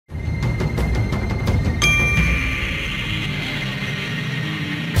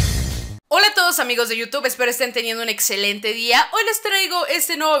todos amigos de YouTube, espero estén teniendo un excelente día. Hoy les traigo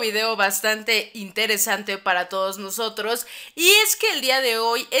este nuevo video bastante interesante para todos nosotros. Y es que el día de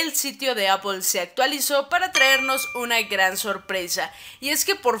hoy el sitio de Apple se actualizó para traernos una gran sorpresa. Y es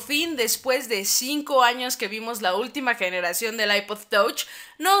que por fin, después de 5 años que vimos la última generación del iPod Touch,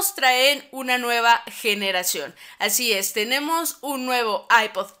 nos traen una nueva generación. Así es, tenemos un nuevo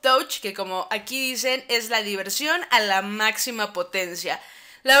iPod Touch que, como aquí dicen, es la diversión a la máxima potencia.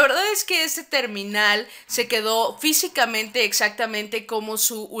 La verdad es que este terminal se quedó físicamente exactamente como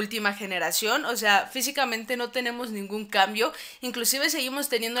su última generación, o sea, físicamente no tenemos ningún cambio, inclusive seguimos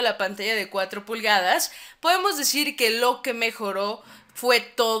teniendo la pantalla de 4 pulgadas. Podemos decir que lo que mejoró fue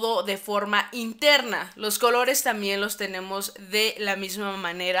todo de forma interna. Los colores también los tenemos de la misma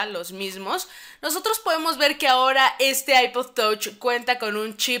manera, los mismos. Nosotros podemos ver que ahora este iPod Touch cuenta con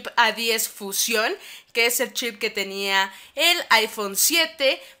un chip A10 Fusión, que es el chip que tenía el iPhone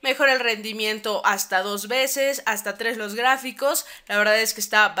 7, mejora el rendimiento hasta 2 veces, hasta 3 los gráficos. La verdad es que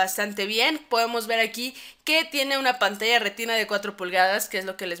está bastante bien. Podemos ver aquí que tiene una pantalla retina de 4 pulgadas, que es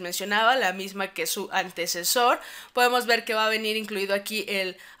lo que les mencionaba, la misma que su antecesor. Podemos ver que va a venir incluido aquí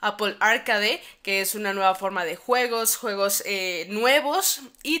el Apple Arcade, que es una nueva forma de juegos nuevos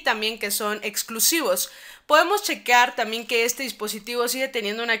y también que son exclusivos. Podemos checar también que este dispositivo sigue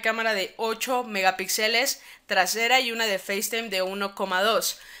teniendo una cámara de 8 megapíxeles trasera y una de FaceTime de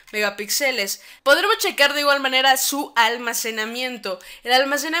 1,2 megapíxeles. Podremos checar de igual manera su almacenamiento. El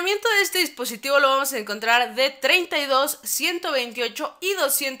almacenamiento de este dispositivo lo vamos a encontrar de 32, 128 y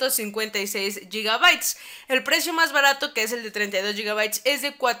 256 gigabytes. El precio más barato, que es el de 32 gigabytes, es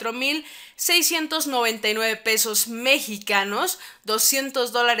de 4,699 pesos mexicanos.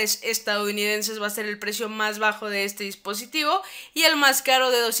 $200 estadounidenses va a ser el precio más bajo de este dispositivo, y el más caro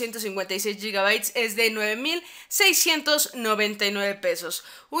de 256 gigabytes es de 9,699 pesos.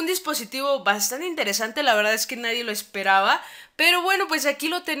 Un dispositivo bastante interesante, la verdad es que nadie lo esperaba. Pero bueno, pues aquí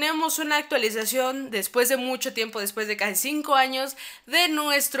lo tenemos, una actualización después de mucho tiempo, después de casi 5 años de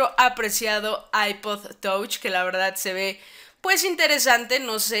nuestro apreciado iPod Touch, que la verdad se ve pues interesante.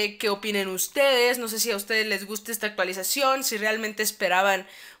 No sé qué opinen ustedes, no sé si a ustedes les gusta esta actualización, si realmente esperaban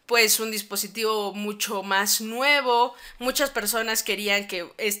pues un dispositivo mucho más nuevo. Muchas personas querían que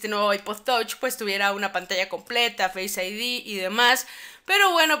este nuevo iPod Touch pues tuviera una pantalla completa, Face ID y demás.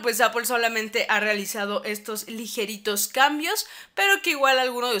 Pero bueno, pues Apple solamente ha realizado estos ligeritos cambios, pero que igual a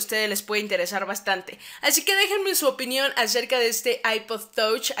alguno de ustedes les puede interesar bastante. Así que déjenme su opinión acerca de este iPod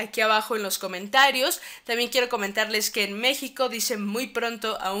Touch aquí abajo en los comentarios. También quiero comentarles que en México dicen muy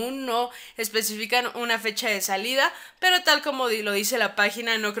pronto, aún no especifican una fecha de salida, pero tal como lo dice la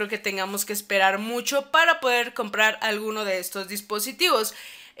página, no creo que tengamos que esperar mucho para poder comprar alguno de estos dispositivos.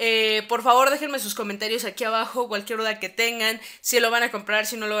 Por favor, déjenme sus comentarios aquí abajo, cualquier duda que tengan, si lo van a comprar,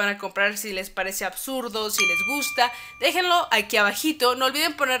 si no lo van a comprar, si les parece absurdo, si les gusta, déjenlo aquí abajito. No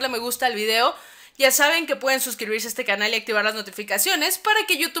olviden ponerle me gusta al video. Ya saben que pueden suscribirse a este canal y activar las notificaciones para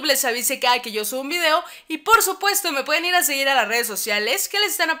que YouTube les avise cada que yo subo un video. Y por supuesto me pueden ir a seguir a las redes sociales que les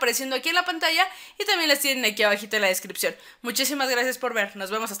están apareciendo aquí en la pantalla y también las tienen aquí abajito en la descripción. Muchísimas gracias por ver,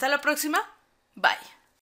 nos vemos hasta la próxima, bye.